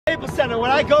Staples Center.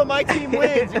 When I go, my team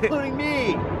wins, including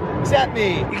me. Except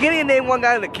me. You can't even name one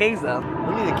guy on the Kings, though. What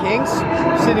are you, the Kings?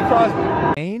 Sidney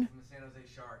Crosby. Maine? San Jose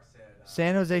Sharks said.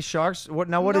 San Jose Sharks? What?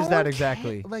 Now, what No is that one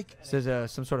exactly? can't, like- Says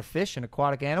some sort of fish, an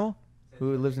aquatic animal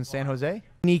who lives in San Jose?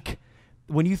 Unique.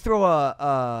 When you throw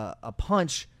a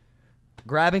punch,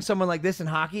 grabbing someone like this in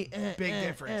hockey, Big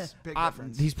difference. Big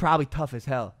difference. He's probably tough as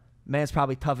hell. Man's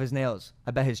probably tough as nails.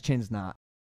 I bet his chin's not.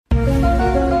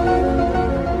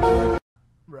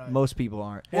 Right. Most people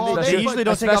aren't. Well, especially, they usually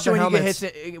don't especially take off their when you get helmets.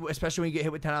 hit, especially when you get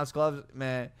hit with 10-ounce gloves,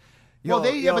 man. Well,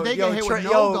 they get hit with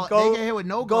no gloves. They get hit with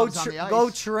no gloves on the ice. Go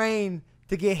train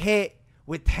to get hit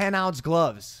with 10-ounce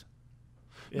gloves.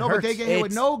 No, but they get hit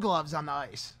with no gloves on the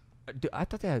ice. Dude, I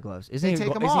thought they had gloves. They Isn't he take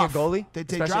a them goalie? off. They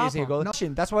Especially, drop isn't he a them. goalie?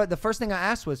 No. That's why the first thing I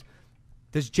asked was,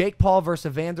 does Jake Paul versus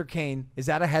Evander Kane, is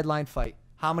that a headline fight?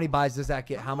 How many buys does that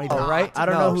get? How many? Right? I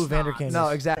don't know who it's Vander not. Kane is. No,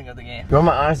 exactly. Of the game. You want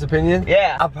my honest opinion?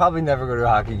 Yeah. I'll probably never go to a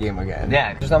hockey game again.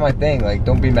 Yeah. It's not my thing. Like,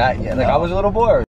 don't be mad yet. Like, I was a little bored.